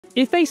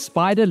If a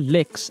spider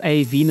licks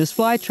a Venus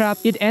flytrap,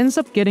 it ends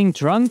up getting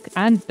drunk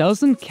and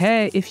doesn't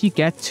care if you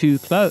get too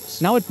close.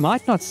 Now, it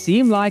might not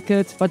seem like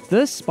it, but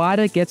this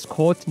spider gets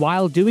caught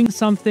while doing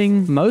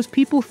something most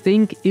people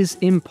think is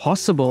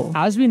impossible.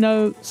 As we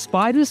know,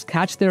 spiders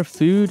catch their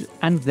food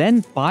and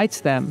then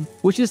bite them,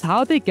 which is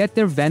how they get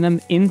their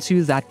venom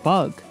into that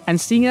bug. And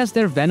seeing as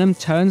their venom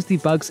turns the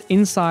bug's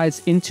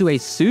insides into a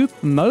soup,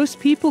 most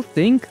people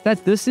think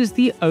that this is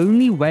the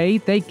only way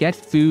they get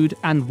food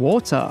and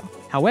water.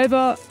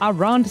 However,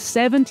 around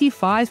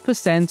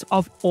 75%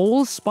 of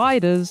all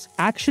spiders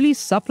actually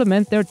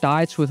supplement their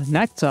diets with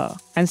nectar.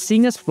 And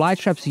seeing as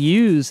flytraps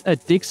use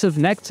addictive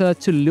nectar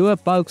to lure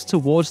bugs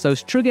towards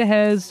those trigger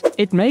hairs,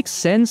 it makes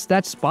sense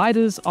that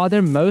spiders are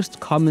their most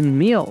common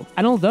meal.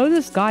 And although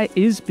this guy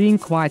is being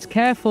quite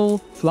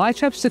careful,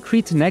 flytraps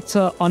secrete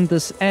nectar on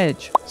this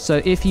edge.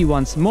 So if he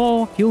wants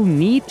more, he'll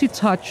need to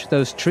touch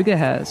those trigger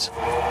hairs.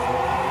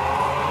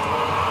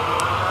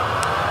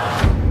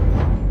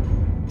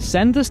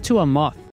 Send this to a moth.